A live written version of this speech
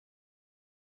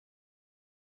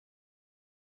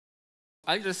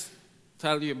I'll just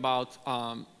tell you about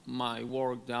my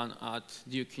work done at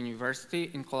Duke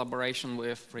University in collaboration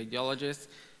with radiologists.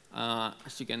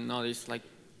 As you can notice,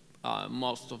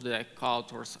 most of the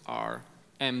co-authors are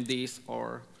MDs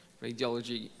or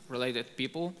radiology-related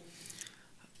people.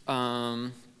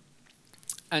 And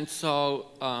so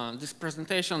this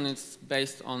presentation is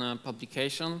based on a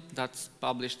publication that's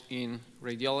published in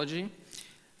Radiology,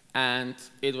 and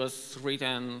it was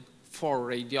written for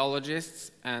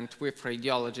radiologists and with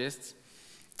radiologists.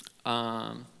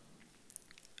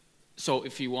 So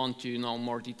if you want to know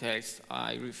more details,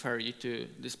 I refer you to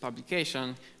this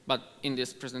publication. But in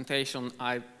this presentation,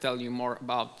 I tell you more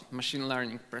about machine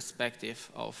learning perspective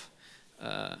of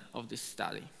this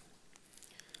study.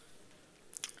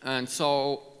 And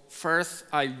so first,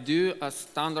 I do a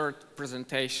standard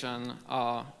presentation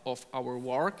of our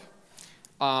work.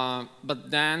 But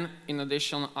then, in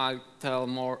addition, I'll tell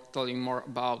you more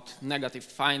about negative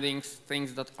findings,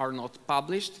 things that are not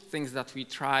published, things that we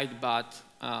tried but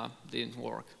didn't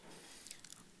work.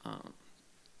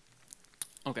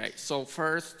 Okay, so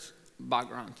first,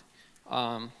 background.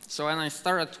 So when I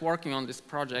started working on this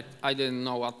project, I didn't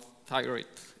know what thyroid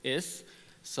is.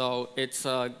 So it's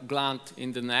a gland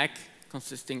in the neck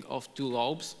consisting of 2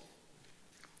 lobes,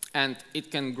 and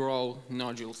it can grow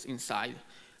nodules inside.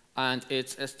 And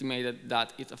it's estimated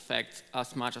that it affects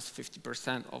as much as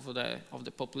 50% of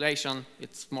the population.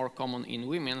 It's more common in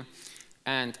women,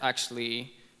 and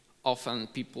actually often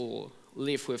people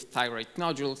live with thyroid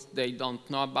nodules. They don't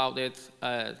know about it.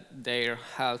 Their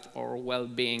health or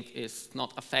well-being is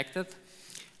not affected,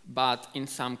 but in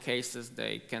some cases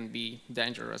they can be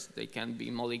dangerous. They can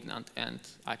be malignant and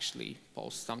actually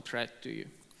pose some threat to you.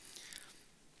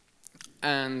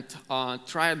 And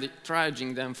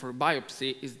triaging them for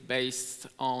biopsy is based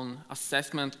on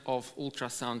assessment of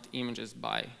ultrasound images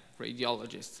by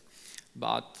radiologists.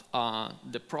 But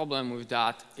the problem with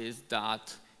that is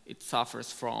that it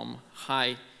suffers from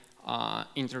high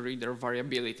inter-reader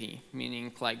variability,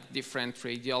 meaning like different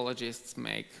radiologists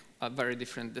make very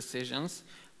different decisions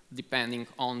depending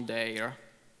on their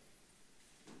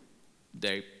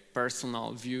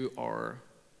personal view or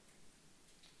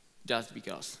just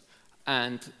because.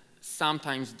 And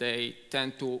sometimes they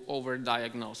tend to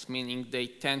overdiagnose, meaning they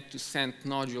tend to send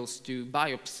nodules to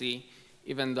biopsy,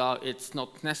 even though it's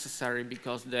not necessary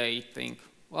because they think,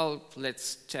 well,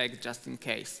 let's check just in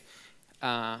case.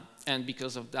 And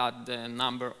because of that, the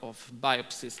number of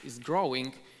biopsies is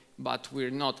growing, but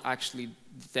we're not actually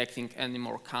detecting any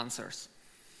more cancers.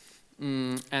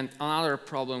 And another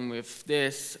problem with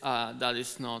this that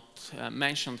is not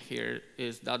mentioned here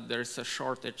is that there's a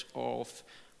shortage of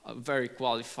very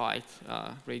qualified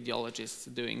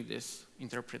radiologists doing this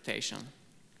interpretation.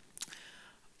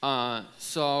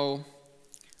 So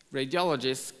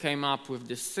radiologists came up with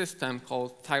this system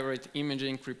called Thyroid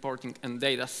Imaging Reporting and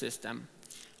Data System.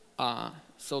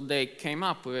 So they came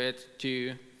up with it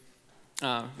to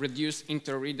reduce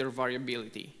inter-reader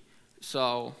variability.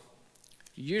 So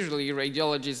usually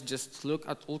radiologists just look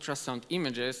at ultrasound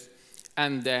images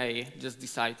and they just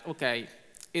decide, okay,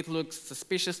 it looks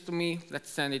suspicious to me, let's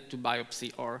send it to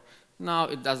biopsy, or no,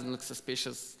 it doesn't look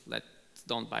suspicious, let's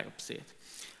don't biopsy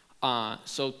it.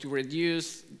 So to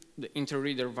reduce the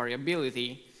inter-reader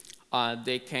variability,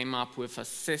 they came up with a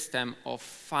system of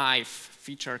 5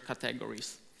 feature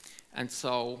categories. And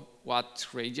so what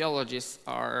radiologists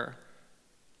are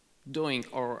doing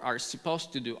or are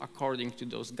supposed to do according to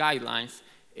those guidelines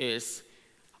is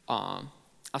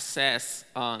assess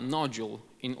a nodule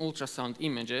in ultrasound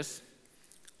images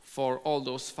for all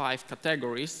those 5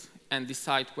 categories and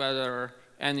decide whether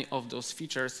any of those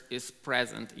features is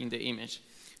present in the image.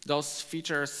 Those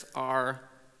features are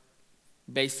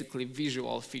basically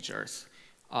visual features.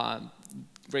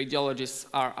 Radiologists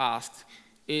are asked,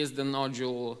 is the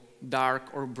nodule dark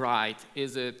or bright?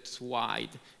 Is it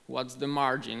wide? What's the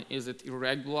margin? Is it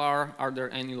irregular? Are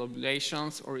there any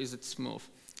lobulations, or is it smooth?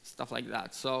 Stuff like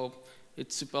that. So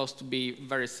it's supposed to be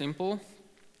very simple.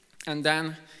 And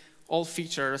then all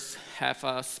features have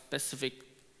a specific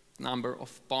number of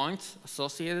points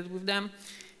associated with them,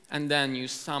 and then you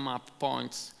sum up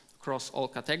points across all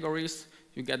categories,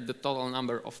 you get the total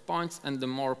number of points, and the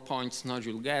more points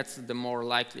nodule gets, the more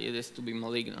likely it is to be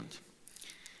malignant.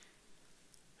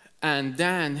 And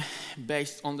then,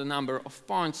 based on the number of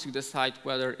points, you decide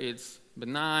whether it's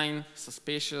benign,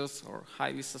 suspicious, or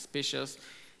highly suspicious,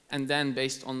 and then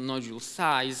based on nodule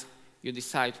size, you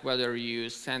decide whether you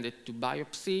send it to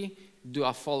biopsy, do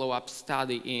a follow-up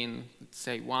study in, let's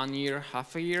say, 1 year,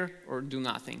 half a year, or do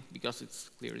nothing because it's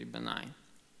clearly benign.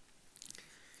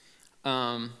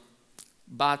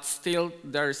 But still,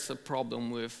 there's a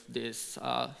problem with this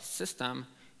system,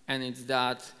 and it's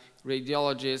that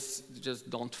radiologists just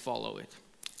don't follow it.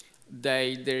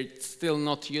 They're still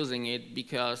not using it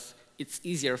because it's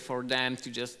easier for them to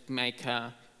just make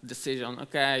a decision.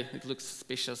 Okay, it looks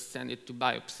suspicious, send it to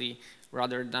biopsy,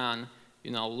 rather than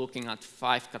looking at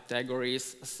 5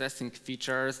 categories, assessing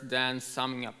features, then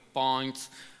summing up points,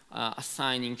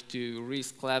 assigning to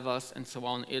risk levels, and so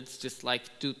on. It's just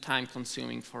like too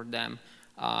time-consuming for them.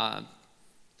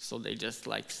 So they just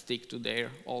stick to their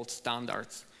old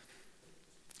standards.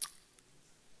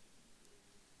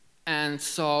 And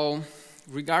so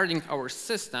regarding our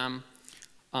system,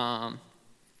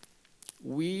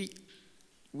 we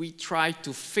try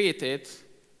to fit it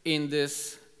in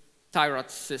this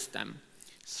thyroid system.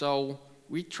 So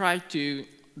we try to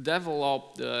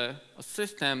develop a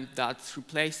system that's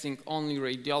replacing only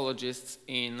radiologists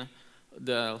in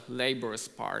the laborious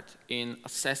part, in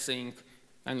assessing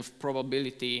kind of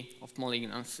probability of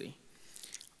malignancy.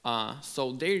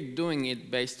 So they're doing it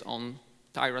based on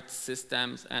thyroid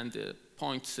systems and the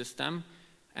point system,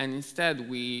 and instead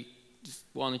we just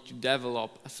wanted to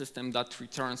develop a system that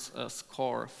returns a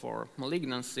score for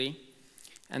malignancy,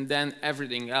 and then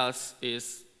everything else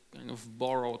is kind of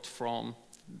borrowed from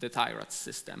the thyroid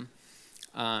system,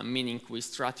 meaning we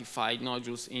stratify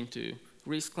nodules into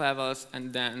risk levels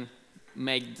and then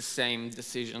make the same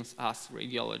decisions as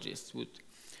radiologists would.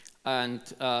 And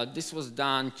this was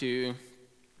done to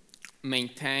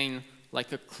maintain a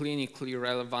clinically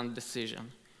relevant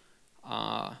decision,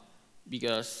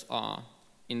 because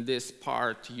in this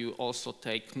part you also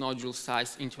take nodule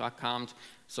size into account.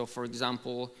 So for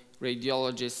example,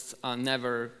 radiologists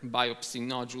never biopsy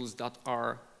nodules that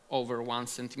are over 1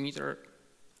 centimeter,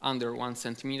 under 1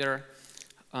 centimeter,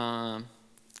 and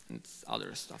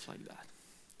other stuff like that.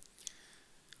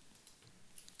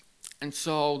 And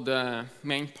so the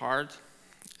main part,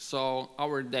 so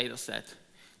our data set,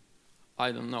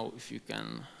 I don't know if you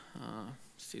can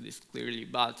see this clearly,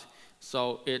 but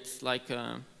so it's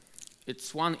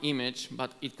it's 1 image,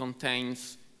 but it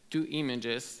contains 2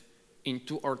 images in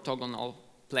 2 orthogonal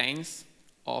planes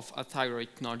of a thyroid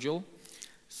nodule.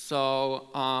 So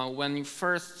when you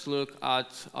first look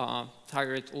at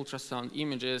thyroid ultrasound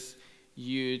images,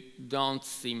 you don't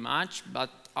see much, but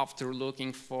after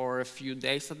looking for a few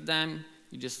days at them,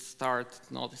 you just start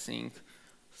noticing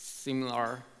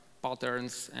similar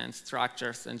patterns and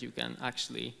structures, and you can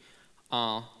actually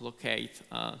locate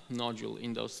a nodule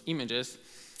in those images.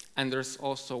 And there's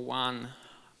also 1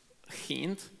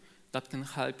 hint that can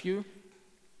help you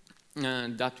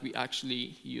that we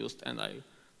actually used, and I'll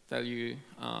tell you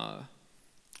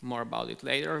more about it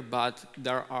later, but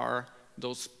there are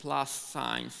those plus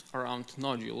signs around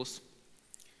nodules,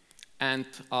 and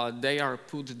they are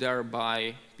put there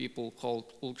by people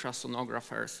called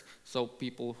ultrasonographers, so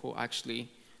people who actually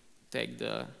take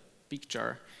the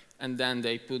picture, and then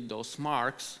they put those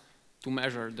marks to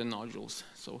measure the nodules.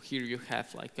 So here you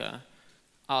have a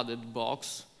added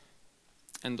box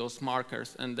and those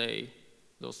markers, and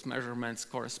those measurements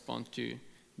correspond to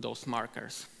those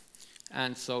markers.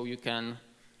 And so you can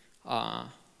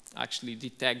actually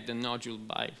detect the nodule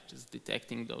by just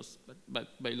detecting those, but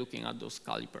by looking at those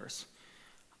calipers.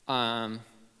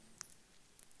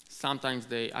 Sometimes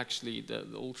the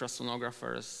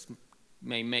ultrasonographers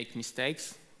may make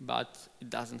mistakes, but it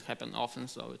doesn't happen often,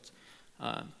 so it's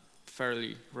a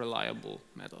fairly reliable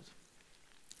method.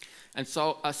 And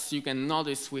so, as you can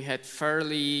notice, we had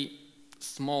fairly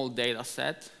small data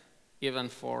set, even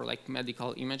for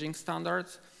medical imaging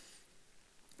standards.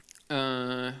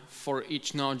 For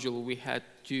each nodule, we had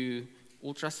 2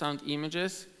 ultrasound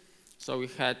images, so we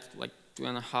had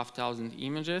 2,500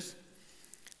 images.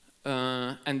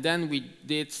 And then we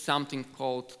did something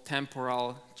called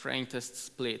temporal train test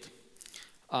split.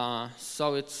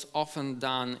 So it's often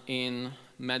done in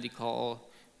medical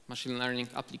machine learning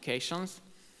applications.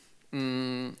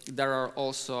 There are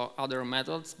also other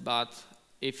methods, but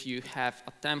if you have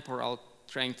a temporal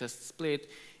train test split,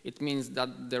 it means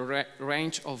that the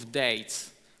range of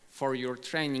dates for your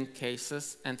training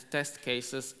cases and test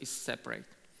cases is separate.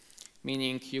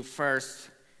 Meaning you first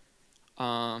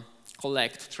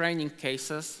collect training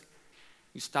cases,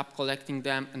 you stop collecting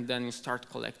them, and then you start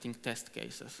collecting test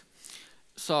cases.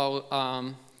 So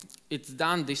it's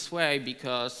done this way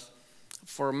because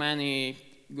for many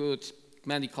good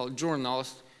medical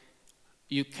journals,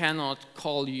 you cannot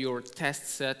call your test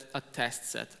set a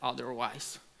test set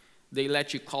otherwise. They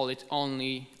let you call it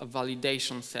only a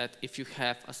validation set if you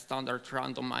have a standard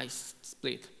randomized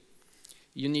split.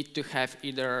 You need to have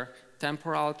either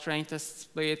temporal train test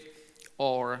split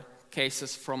or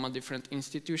cases from a different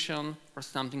institution or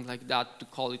something like that to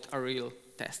call it a real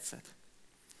test set.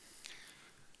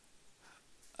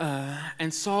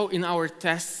 And so in our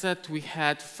test set, we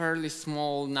had fairly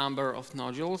small number of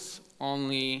nodules,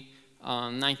 only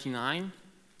 99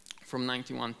 from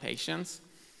 91 patients.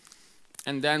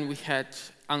 And then we had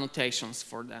annotations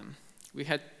for them. We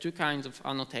had two kinds of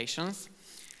annotations.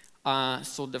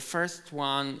 So the first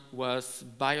one was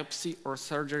biopsy or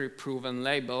surgery proven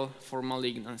label for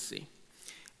malignancy.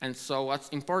 And so what's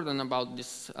important about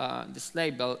this, this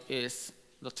label is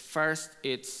that first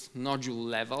it's nodule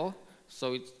level,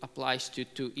 so it applies to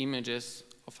 2 images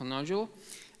of a nodule.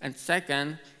 And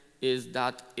second is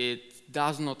that it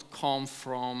does not come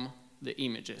from the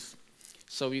images.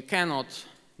 So you cannot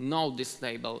know this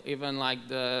label, even like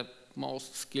the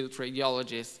most skilled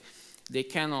radiologists, they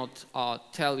cannot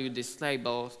tell you this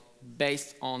label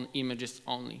based on images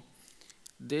only.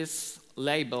 This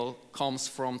label comes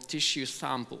from tissue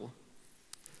sample.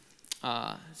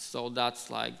 So that's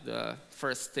like the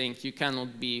first thing. You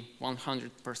cannot be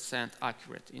 100%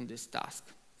 accurate in this task.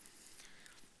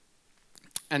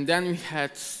 And then we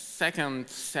had second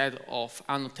set of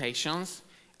annotations,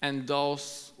 and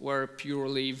those were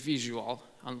purely visual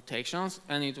annotations,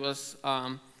 and it was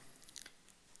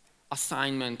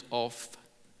assignment of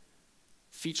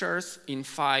features in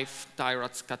 5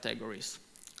 thyroid categories.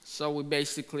 So we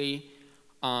basically,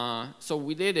 so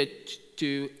we did it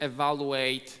to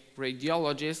evaluate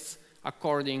radiologists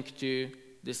according to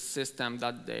this system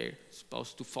that they're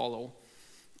supposed to follow.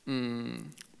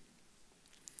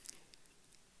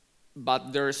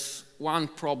 But there's one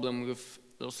problem with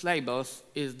those labels,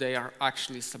 is they are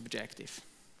actually subjective.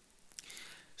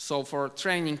 So for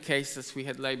training cases, we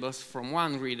had labels from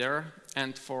 1 reader,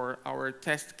 and for our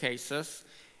test cases,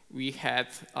 we had,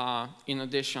 in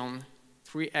addition,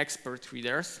 3 expert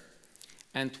readers,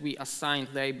 and we assigned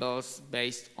labels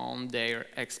based on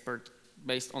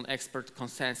expert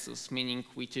consensus, meaning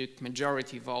we took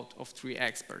majority vote of 3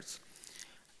 experts.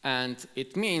 And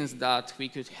it means that we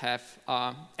could have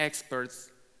experts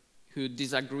who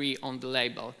disagree on the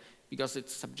label because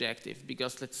it's subjective.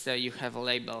 Because let's say you have a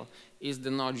label, is the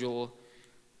nodule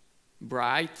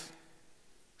bright,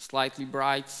 slightly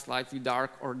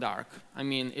dark, or dark? I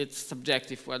mean, it's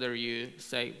subjective whether you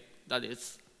say that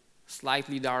it's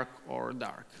slightly dark or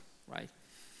dark, right?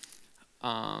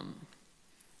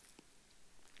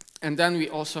 And then we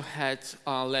also had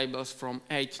labels from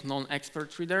 8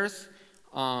 non-expert readers.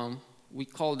 We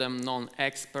call them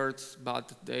non-experts,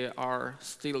 but they are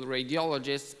still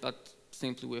radiologists, but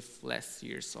simply with less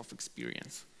years of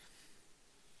experience.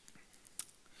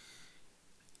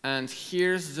 And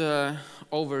here's the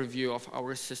overview of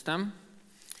our system.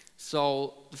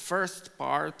 So the first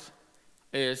part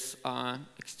is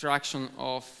extraction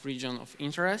of region of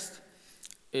interest.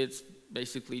 It's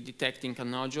basically detecting a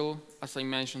nodule. As I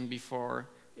mentioned before,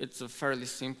 it's a fairly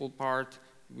simple part.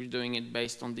 We're doing it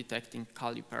based on detecting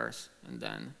calipers and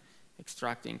then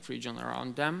extracting region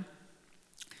around them.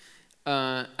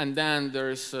 And then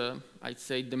there's, I'd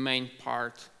say, the main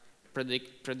part,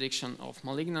 prediction of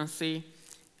malignancy.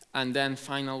 And then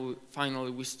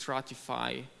finally we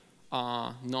stratify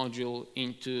nodule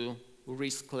into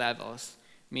risk levels,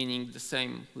 meaning the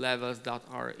same levels that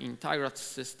are in thyroid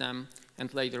system,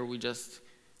 and later we just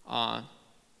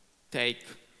take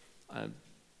a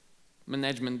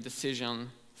management decision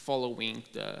following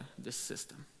the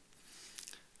system.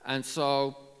 And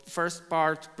so first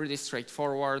part, pretty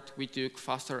straightforward. We took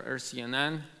faster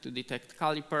RCNN to detect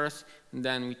calipers, and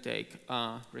then we take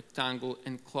rectangle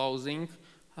enclosing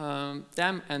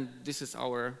them, and this is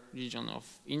our region of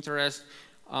interest.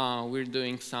 We're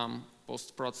doing some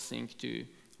post-processing to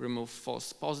remove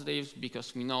false positives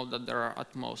because we know that there are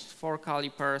at most 4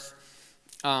 calipers.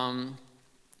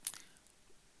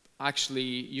 Actually,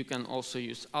 you can also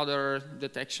use other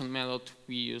detection method.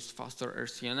 We use faster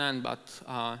RCNN, but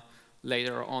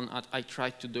later on I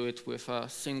tried to do it with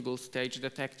single stage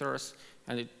detectors,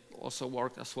 and it also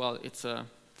worked as well. It's a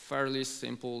fairly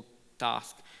simple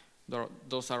task.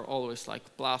 Those are always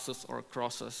like pluses or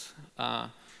crosses.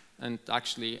 And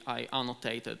actually, I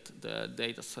annotated the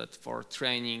data set for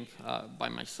training by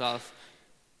myself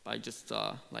by just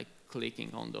like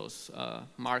clicking on those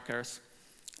markers.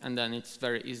 And then it's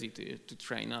very easy to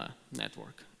train a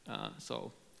network.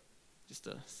 So just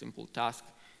a simple task.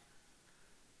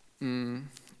 And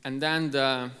then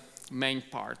the main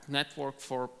part, network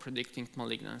for predicting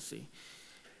malignancy.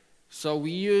 So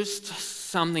we used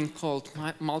something called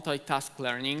multitask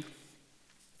learning,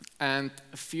 and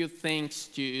a few things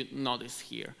to notice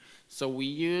here. So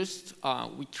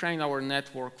we trained our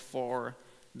network for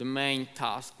the main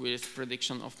task with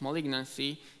prediction of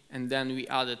malignancy, and then we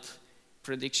added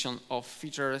prediction of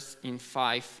features in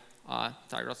 5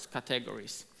 thyroid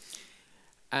categories.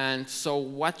 And so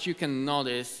what you can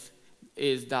notice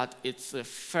is that it's a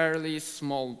fairly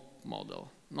small model,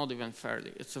 not even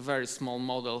fairly, it's a very small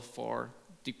model for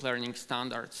deep learning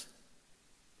standards.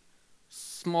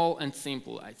 Small and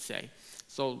simple, I'd say.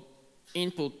 So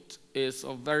input is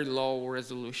of very low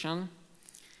resolution,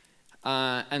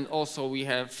 and also we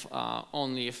have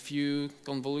only a few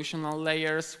convolutional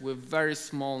layers with very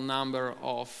small number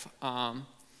of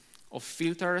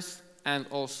filters, and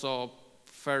also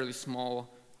fairly small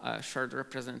shared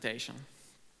representation.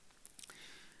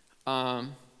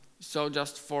 So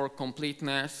just for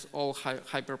completeness, all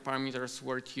hyperparameters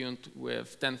were tuned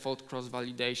with tenfold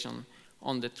cross-validation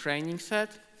on the training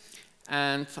set.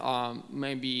 And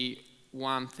maybe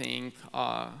one thing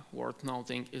worth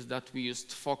noting is that we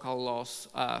used focal loss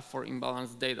for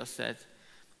imbalanced data set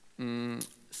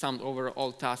summed over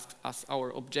all tasks as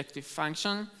our objective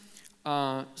function.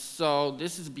 So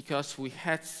this is because we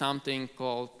had something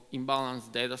called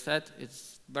imbalanced data set.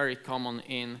 It's very common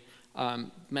in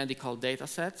medical data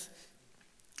sets.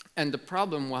 And the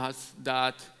problem was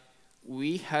that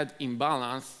we had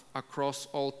imbalance across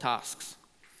all tasks.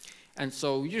 And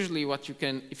so usually what you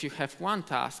can, if you have one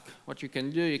task, what you can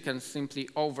do, you can simply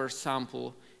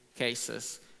oversample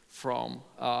cases from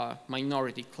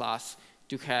minority class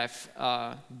to have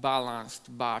a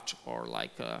balanced batch or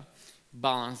like a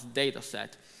balanced data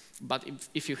set. But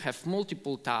if you have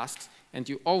multiple tasks and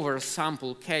you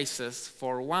oversample cases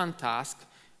for one task,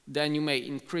 then you may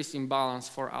increase imbalance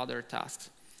for other tasks.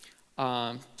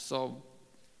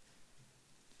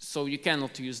 So you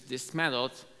cannot use this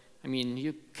method. I mean,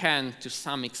 you can to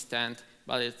some extent,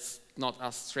 but it's not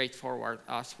as straightforward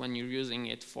as when you're using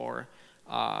it for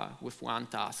with one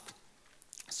task.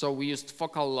 So we used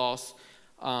focal loss.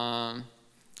 I'm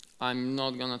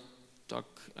not going to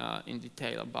talk in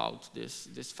detail about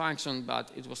this function,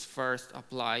 but it was first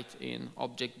applied in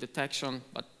object detection,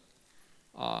 but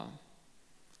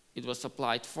it was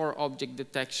applied for object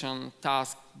detection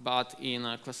task, but in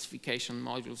a classification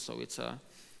module, so it's a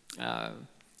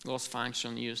loss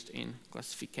function used in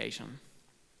classification.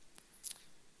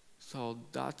 So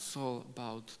that's all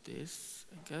about this,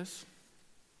 I guess.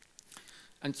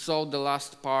 And so the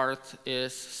last part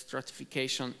is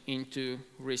stratification into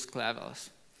risk levels.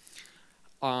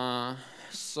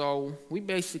 So we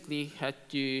basically had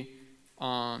to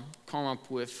come up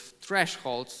with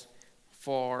thresholds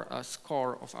for a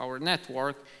score of our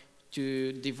network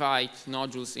to divide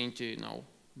nodules into,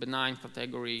 benign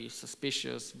category,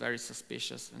 suspicious, very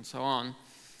suspicious, and so on.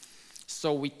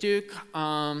 So we took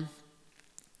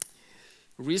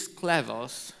risk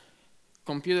levels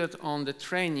computed on the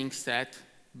training set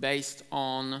based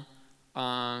on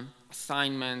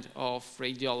assignment of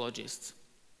radiologists.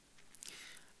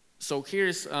 So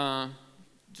here's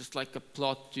just like a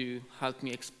plot to help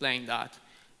me explain that.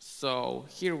 So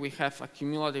here we have a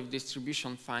cumulative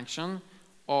distribution function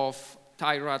of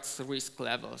thyroid's risk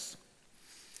levels.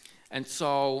 And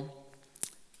so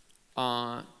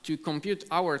to compute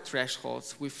our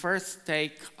thresholds, we first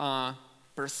take a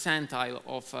percentile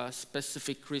of a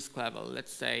specific risk level.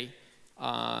 Let's say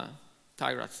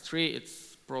thyroid 3,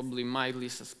 it's probably mildly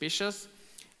suspicious.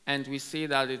 And we see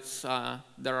that it's,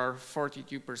 there are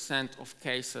 42% of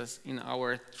cases in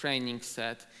our training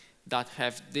set that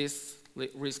have this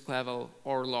risk level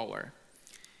or lower.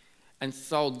 And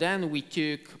so then we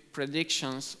took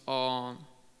predictions on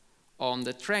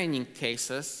the training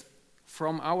cases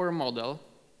from our model,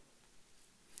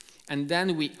 and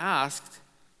then we asked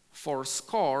for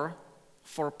score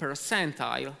for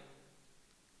percentile,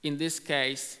 in this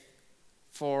case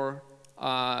for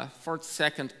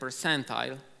 42nd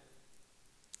percentile,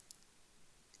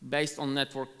 based on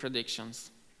network predictions.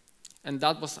 And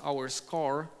that was our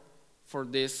score for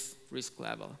this risk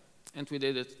level. And we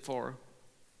did it for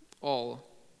all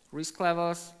risk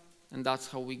levels, and that's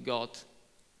how we got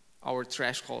our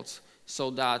thresholds, so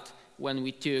that when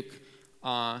we took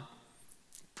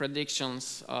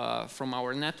predictions from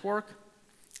our network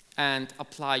and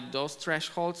applied those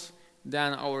thresholds,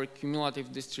 then our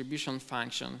cumulative distribution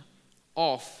function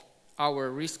of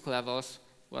our risk levels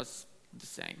was the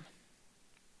same.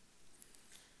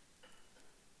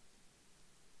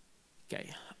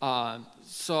 Okay,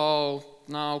 so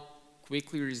now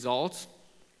quickly results.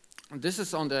 This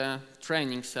is on the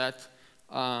training set.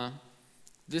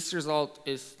 This result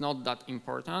is not that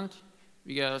important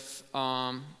because,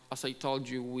 as I told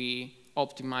you, we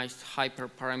optimized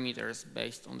hyperparameters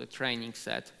based on the training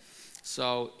set.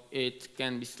 So it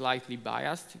can be slightly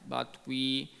biased, but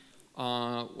we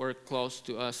were close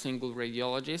to a single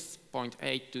radiologist,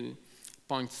 0.8 to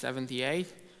 0.78.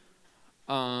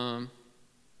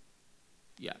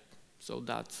 Yeah, so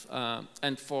that's,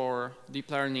 and for deep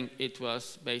learning, it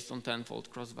was based on tenfold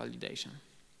cross-validation.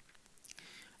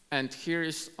 And here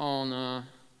is on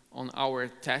our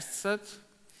test set.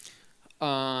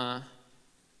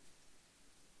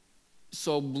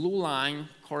 So blue line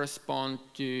correspond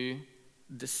to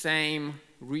the same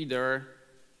reader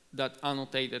that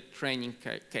annotated training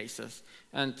cases.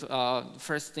 And the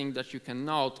first thing that you can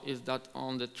note is that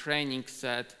on the training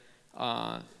set,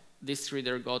 this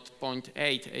reader got 0.8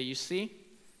 AUC,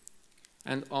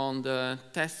 and on the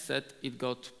test set, it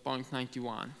got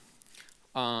 0.91.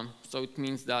 So it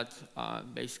means that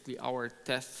basically our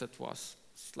test set was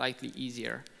slightly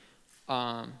easier,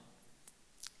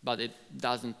 but it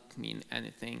doesn't mean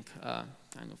anything,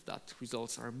 kind of that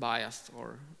results are biased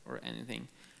or anything.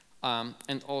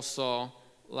 And also,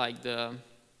 like the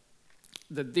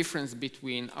difference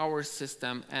between our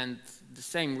system and the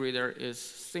same reader is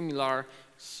similar,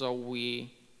 so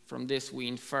from this we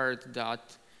inferred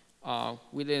that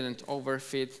we didn't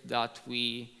overfit, that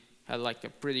we had like a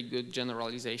pretty good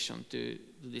generalization to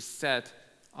this set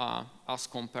as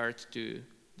compared to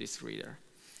this reader.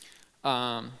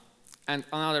 And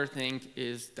another thing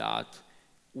is that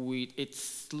it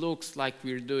looks like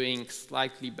we're doing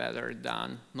slightly better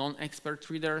than non-expert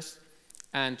readers,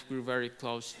 and we're very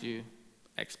close to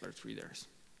expert readers.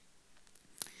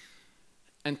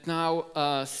 And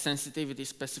now sensitivity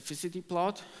specificity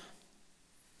plot.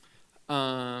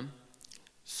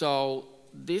 So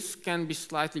this can be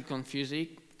slightly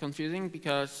confusing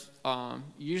because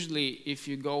usually if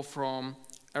you go from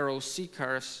ROC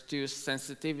curves to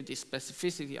sensitivity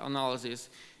specificity analysis,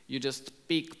 you just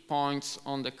pick points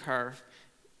on the curve.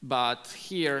 But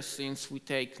here, since we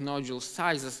take nodule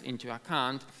sizes into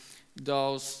account,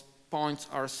 those points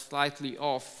are slightly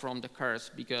off from the curves,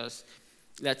 because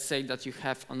let's say that you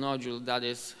have a nodule that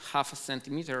is 0.5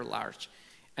 centimeter large,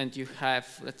 and you have,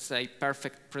 let's say,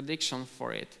 perfect prediction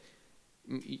for it,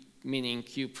 meaning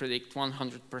you predict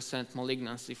 100%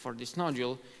 malignancy for this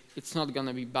nodule. It's not going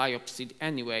to be biopsied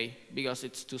anyway because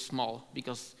it's too small,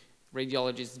 because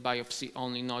radiologists biopsy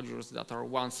only nodules that are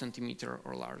 1 centimeter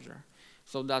or larger.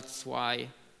 So that's why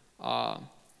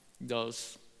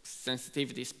those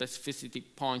sensitivity specificity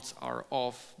points are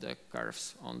off the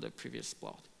curves on the previous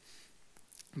plot.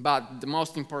 But the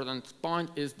most important point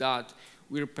is that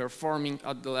we're performing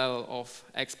at the level of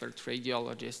expert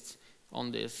radiologists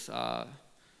on this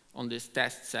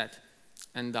test set,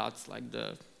 and that's like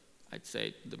I'd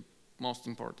say the most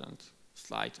important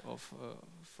slide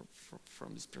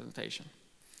from this presentation.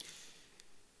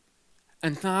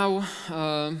 And now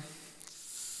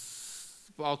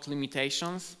about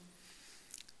limitations.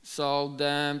 So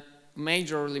the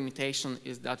major limitation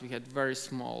is that we had very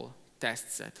small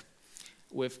test set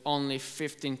with only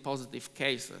 15 positive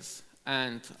cases,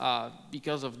 and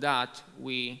because of that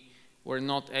we were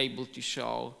not able to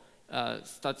show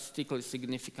statistically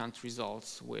significant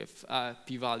results with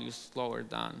p-values lower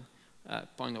than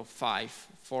 0.05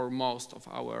 for most of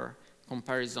our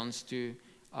comparisons to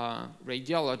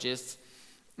radiologists.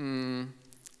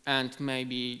 And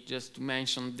maybe just to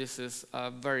mention, this is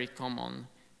a very common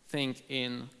thing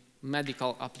in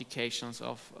medical applications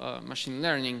of machine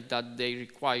learning, that they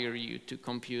require you to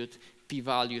compute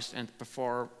p-values and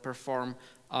perform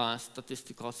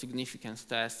statistical significance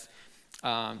tests.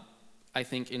 I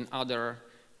think in other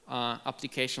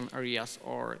application areas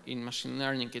or in machine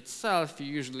learning itself, you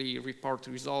usually report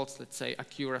results, let's say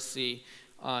accuracy,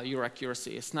 your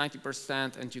accuracy is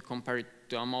 90%, and you compare it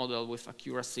to a model with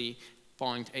accuracy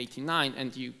 0.89,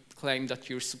 and you claim that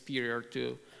you're superior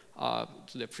to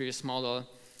the previous model,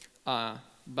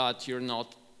 but you're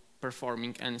not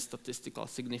performing any statistical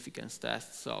significance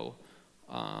tests. So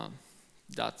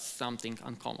that's something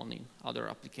uncommon in other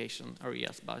application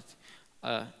areas, but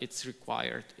it's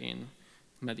required in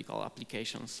medical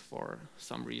applications for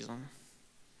some reason.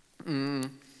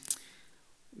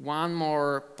 One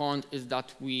more point is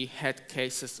that we had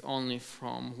cases only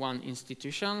from one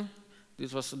institution.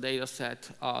 This was a data set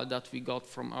that we got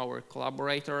from our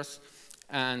collaborators,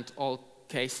 and all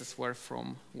cases were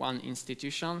from one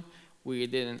institution. We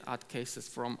didn't add cases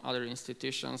from other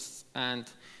institutions, and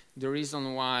the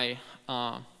reason why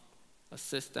a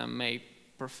system may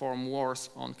perform worse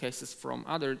on cases from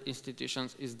other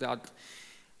institutions is that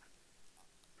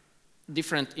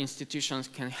different institutions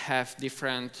can have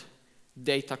different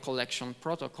data collection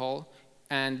protocol,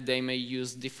 and they may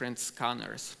use different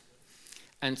scanners.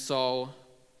 And so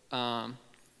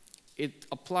it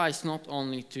applies not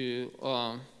only to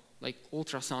like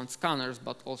ultrasound scanners,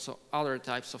 but also other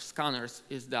types of scanners,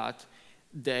 is that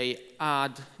they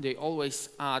always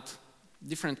add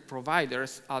different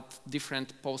providers add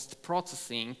different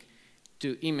post-processing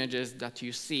to images that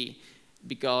you see,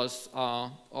 because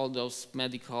all those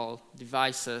medical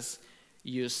devices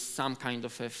use some kind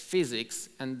of a physics,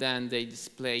 and then they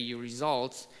display your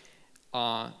results,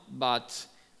 but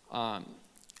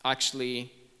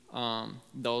actually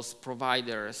those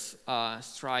providers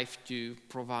strive to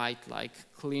provide like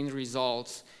clean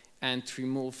results and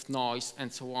remove noise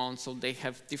and so on, so they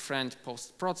have different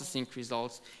post-processing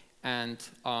results, and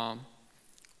on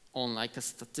like a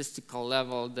statistical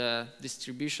level, the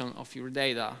distribution of your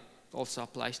data also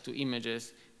applies to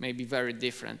images, may be very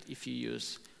different if you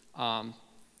use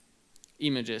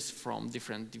images from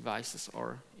different devices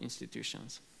or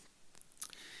institutions.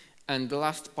 And the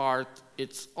last part,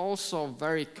 it's also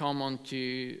very common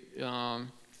to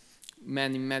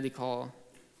many medical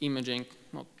imaging,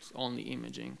 not only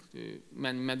imaging, to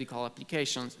many medical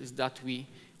applications, is that we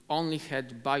only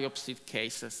had biopsied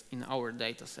cases in our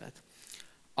data set.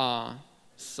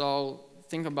 So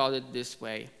think about it this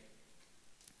way.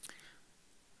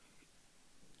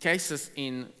 Cases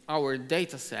in our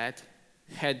data set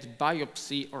had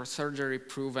biopsy or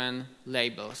surgery-proven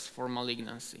labels for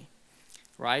malignancy,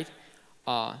 right?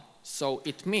 So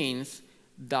it means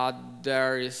that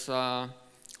there is a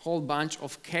whole bunch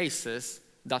of cases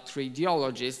that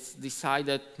radiologists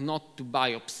decided not to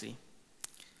biopsy.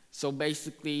 So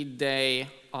basically, they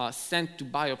sent to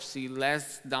biopsy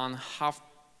less than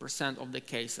 0.5% of the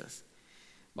cases.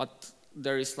 But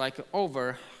there is like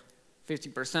over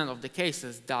 50% of the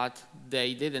cases that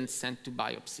they didn't send to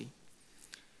biopsy.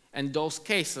 And those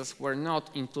cases were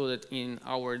not included in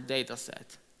our data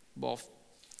set, both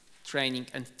training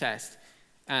and test.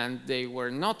 And they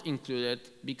were not included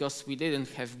because we didn't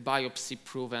have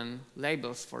biopsy-proven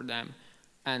labels for them.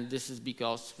 And this is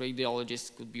because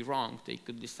radiologists could be wrong. They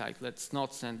could decide, let's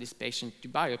not send this patient to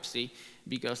biopsy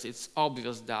because it's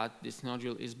obvious that this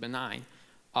nodule is benign,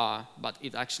 but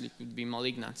it actually could be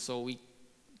malignant.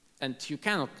 And you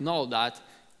cannot know that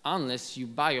unless you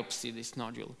biopsy this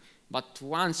nodule. But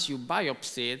once you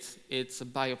biopsy it, it's a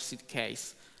biopsied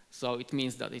case. So it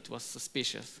means that it was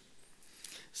suspicious.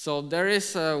 So there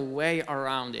is a way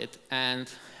around it. And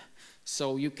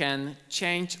so you can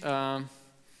change,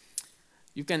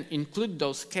 you can include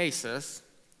those cases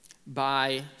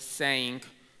by saying,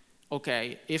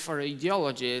 okay, if a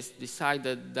radiologist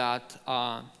decided that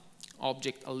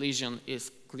object, a lesion,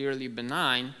 is clearly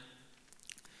benign,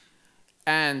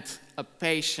 and a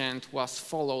patient was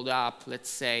followed up, let's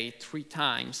say, 3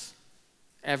 times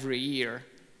every year,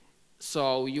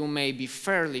 so you may be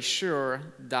fairly sure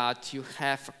that you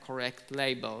have a correct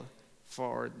label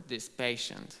for this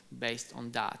patient based on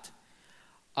that.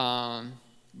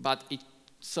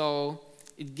 So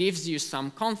it gives you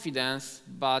some confidence,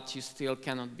 but you still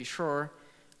cannot be sure.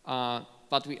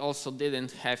 But we also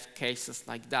didn't have cases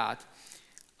like that.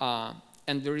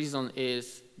 And the reason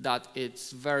is that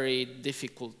it's very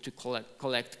difficult to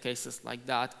collect cases like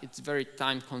that. It's very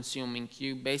time consuming.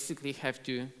 You basically have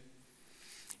to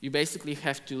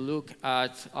look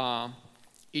at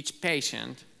each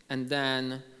patient and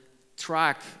then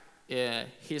track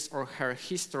his or her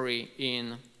history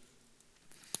in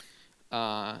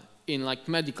like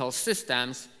medical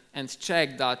systems and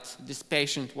check that this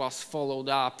patient was followed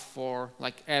up for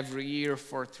like every year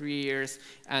for 3 years,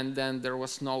 and then there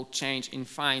was no change in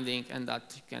finding, and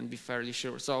that you can be fairly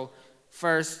sure. So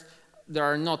first, there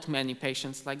are not many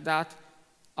patients like that,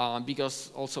 because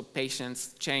also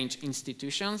patients change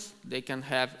institutions. They can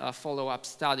have a follow-up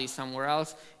study somewhere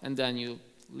else, and then you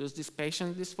lose this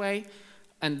patient this way,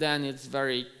 and then it's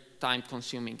very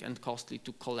time-consuming and costly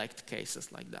to collect cases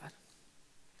like that.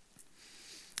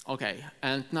 Okay,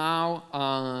 and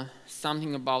now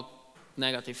something about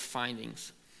negative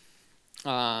findings.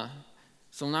 So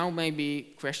now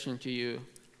maybe question to you.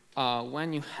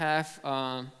 When you have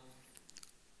an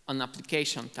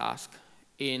application task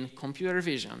in computer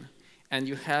vision and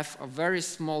you have a very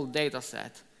small data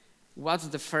set, what's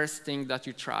the first thing that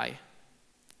you try?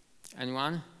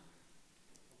 Anyone?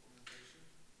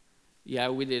 Yeah,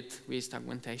 we did. We used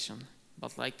augmentation,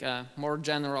 but like a more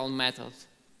general method.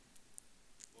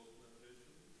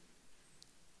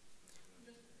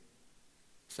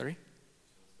 Sorry?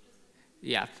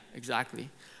 Yeah, exactly.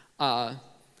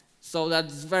 So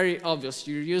that's very obvious.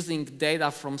 You're using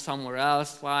data from somewhere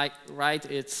else, right?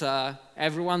 It's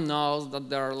everyone knows that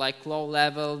there are like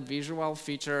low-level visual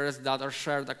features that are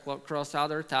shared across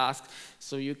other tasks.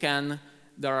 So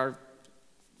there are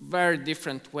very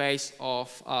different ways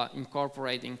of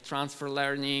incorporating transfer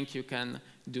learning. You can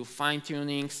do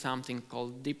fine-tuning, something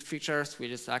called deep features,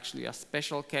 which is actually a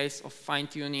special case of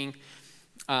fine-tuning.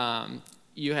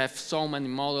 you have so many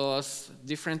models,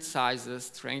 different sizes,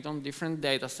 trained on different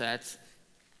data sets.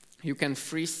 You can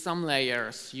freeze some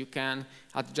layers. You can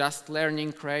adjust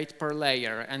learning rate per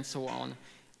layer, and so on.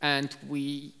 And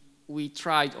we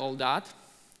tried all that.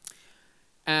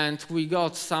 And we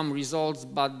got some results,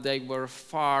 but they were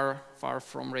far, far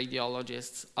from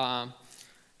radiologists.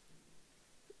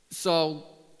 So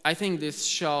I think this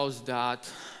shows that,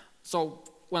 so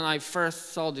when I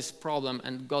first saw this problem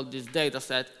and got this data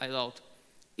set, I thought,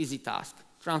 easy task.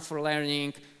 Transfer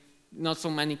learning, not so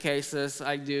many cases.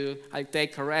 I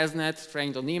take a ResNet,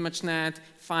 trained on ImageNet,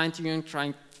 fine-tune,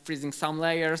 trying freezing some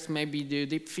layers, maybe do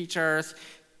deep features,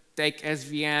 take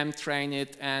SVM, train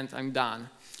it, and I'm done.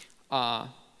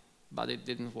 But it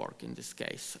didn't work in this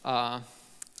case.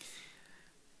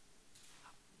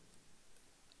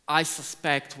 I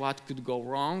suspect what could go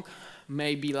wrong.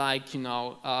 Maybe like,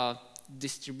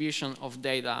 distribution of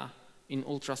data in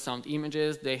ultrasound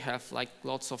images. They have like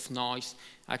lots of noise.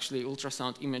 Actually,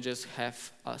 ultrasound images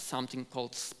have something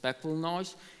called speckle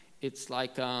noise. It's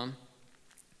like a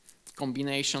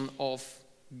combination of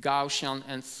Gaussian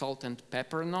and salt and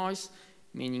pepper noise,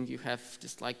 meaning you have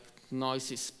just like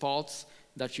noisy spots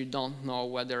that you don't know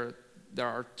whether there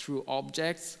are true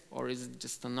objects or is it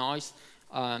just a noise.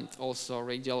 And also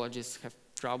radiologists have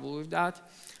trouble with that.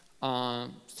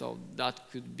 So that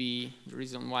could be the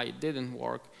reason why it didn't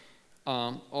work.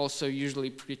 Also, usually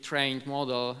pre-trained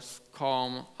models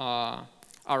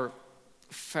are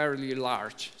fairly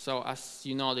large. So as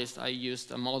you noticed, I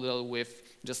used a model with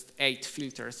just 8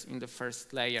 filters in the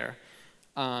first layer.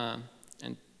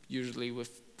 And usually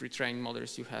with pre-trained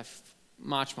models, you have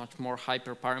much, much more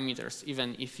hyperparameters.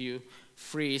 Even if you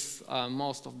freeze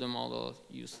most of the model,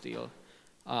 you still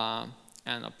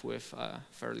end up with a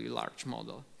fairly large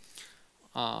model.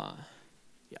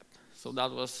 Yep. So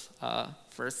that was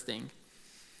first thing.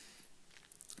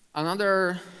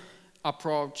 Another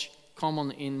approach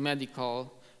common in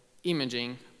medical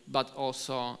imaging, but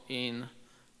also in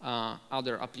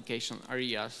other application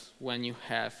areas when you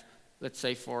have, let's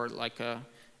say for like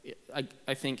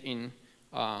I think in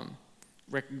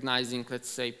recognizing, let's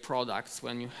say, products,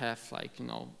 when you have like,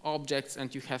 objects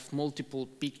and you have multiple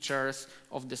pictures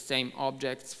of the same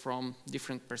objects from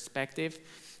different perspectives.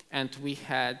 And we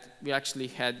actually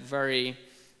had very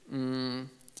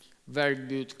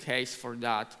good case for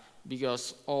that,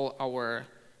 because all our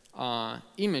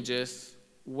images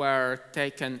were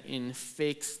taken in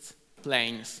fixed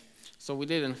planes. So we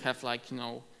didn't have like,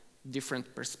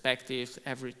 different perspectives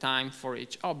every time for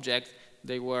each object.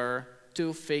 They were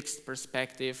 2 fixed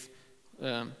perspectives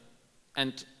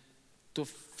and 2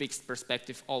 fixed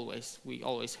perspectives always. We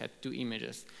always had 2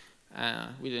 images.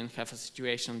 We didn't have a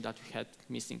situation that we had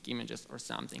missing images or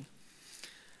something.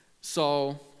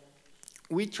 So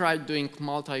we tried doing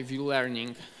multi-view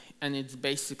learning, and it's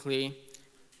basically,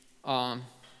 so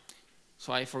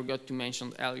I forgot to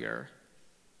mention earlier,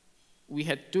 we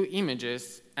had 2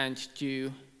 images and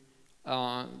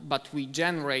but we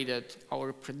generated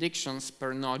our predictions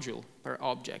per nodule, per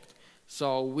object.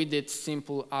 So we did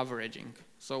simple averaging.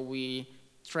 So we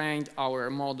trained our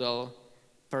model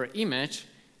per image,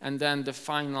 and then the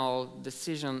final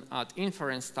decision at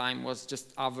inference time was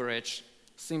just average,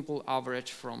 simple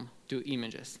average from 2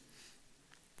 images.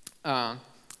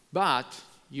 But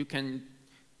you can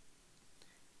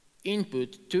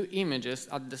input 2 images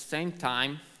at the same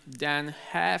time, then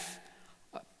have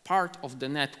part of the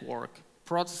network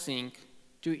processing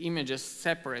 2 images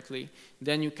separately.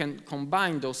 Then you can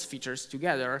combine those features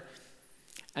together,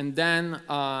 and then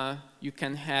you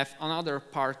can have another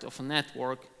part of a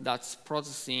network that's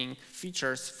processing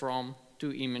features from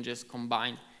 2 images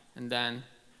combined, and then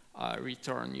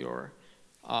return your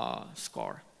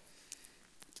score.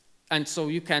 And so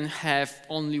you can have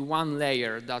only one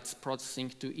layer that's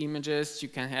processing 2 images. You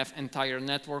can have entire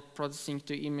network processing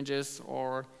 2 images,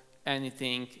 or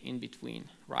anything in between,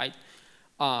 right?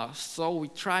 So we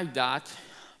tried that,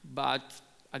 but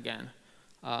again,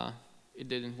 it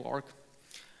didn't work.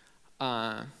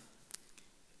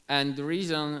 And the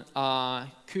reason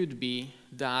could be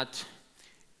that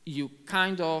you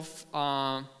kind of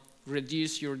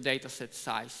reduce your dataset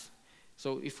size.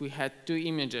 So if we had 2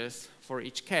 images for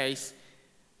each case,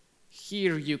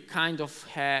 here you kind of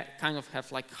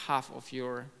have like half of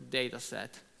your dataset.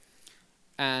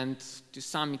 And to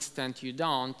some extent you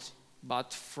don't,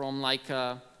 but from like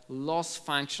a loss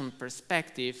function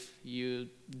perspective, you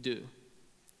do.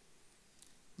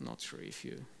 Not sure if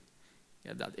you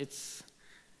get that. It's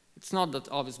not that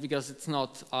obvious, because it's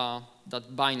not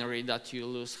that binary that you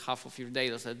lose half of your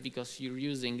dataset because you're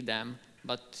using them,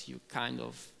 but you kind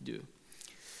of do.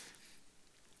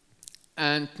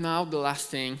 And now the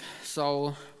last thing.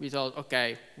 So we thought,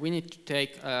 okay, we need to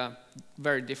take a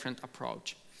very different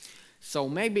approach. So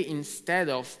maybe instead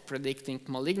of predicting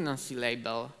malignancy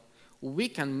label, we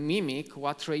can mimic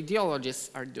what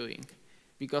radiologists are doing.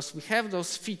 Because we have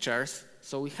those features,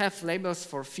 so we have labels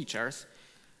for features.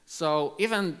 So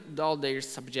even though they're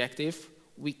subjective,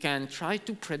 we can try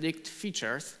to predict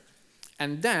features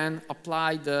and then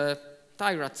apply the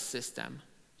thyroid system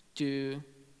to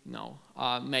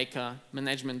make a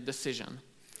management decision.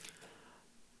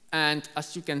 And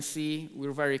as you can see,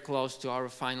 we're very close to our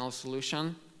final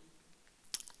solution.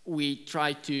 We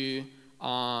try to,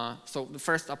 so the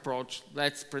first approach,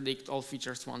 let's predict all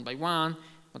features one by one,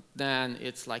 but then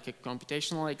it's like a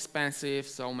computationally expensive,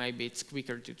 so maybe it's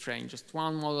quicker to train just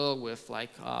one model with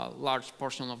like a large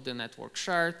portion of the network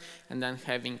shared, and then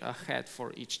having a head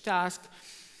for each task.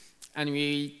 And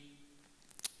we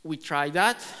tried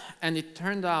that, and it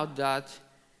turned out that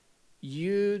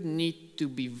you need to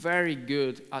be very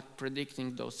good at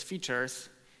predicting those features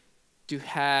to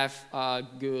have a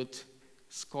good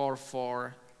score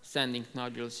for sending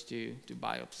nodules to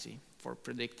biopsy, for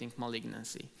predicting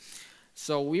malignancy.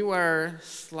 So we were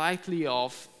slightly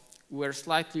off, we were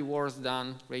slightly worse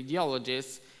than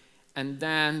radiologists, and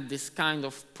then this kind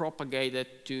of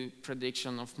propagated to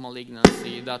prediction of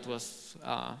malignancy that was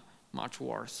much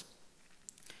worse.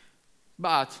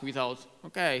 But we thought,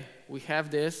 okay, we have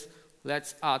this,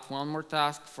 let's add one more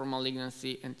task for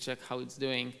malignancy and check how it's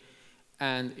doing.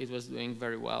 And it was doing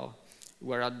very well.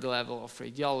 We're at the level of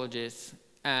radiologists,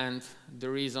 and the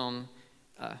reason,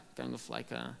 kind of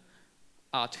like a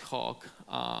ad hoc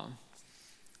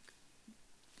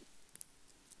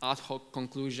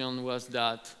conclusion was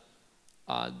that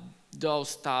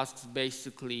those tasks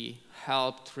basically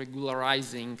helped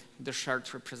regularizing the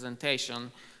shared representation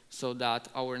so that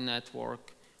our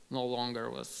network no longer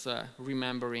was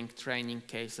remembering training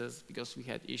cases because we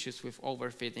had issues with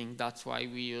overfitting. That's why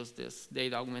we use this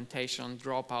data augmentation,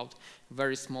 dropout,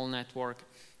 very small network.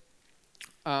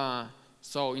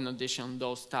 So in addition,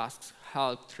 those tasks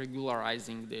helped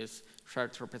regularizing this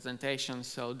shared representation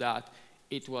so that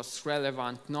it was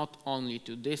relevant not only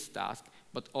to this task,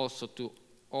 but also to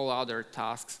all other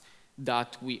tasks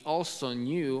that we also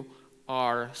knew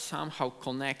are somehow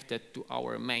connected to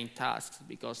our main tasks,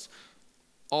 because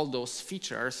all those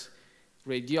features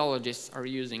radiologists are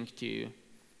using to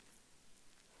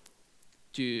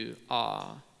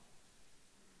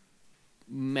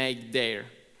make their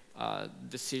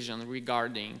decision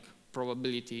regarding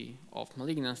probability of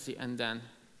malignancy and then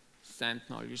send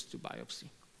nodules to biopsy.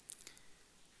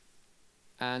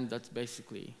 And that's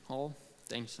basically all.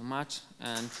 Thanks so much.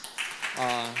 And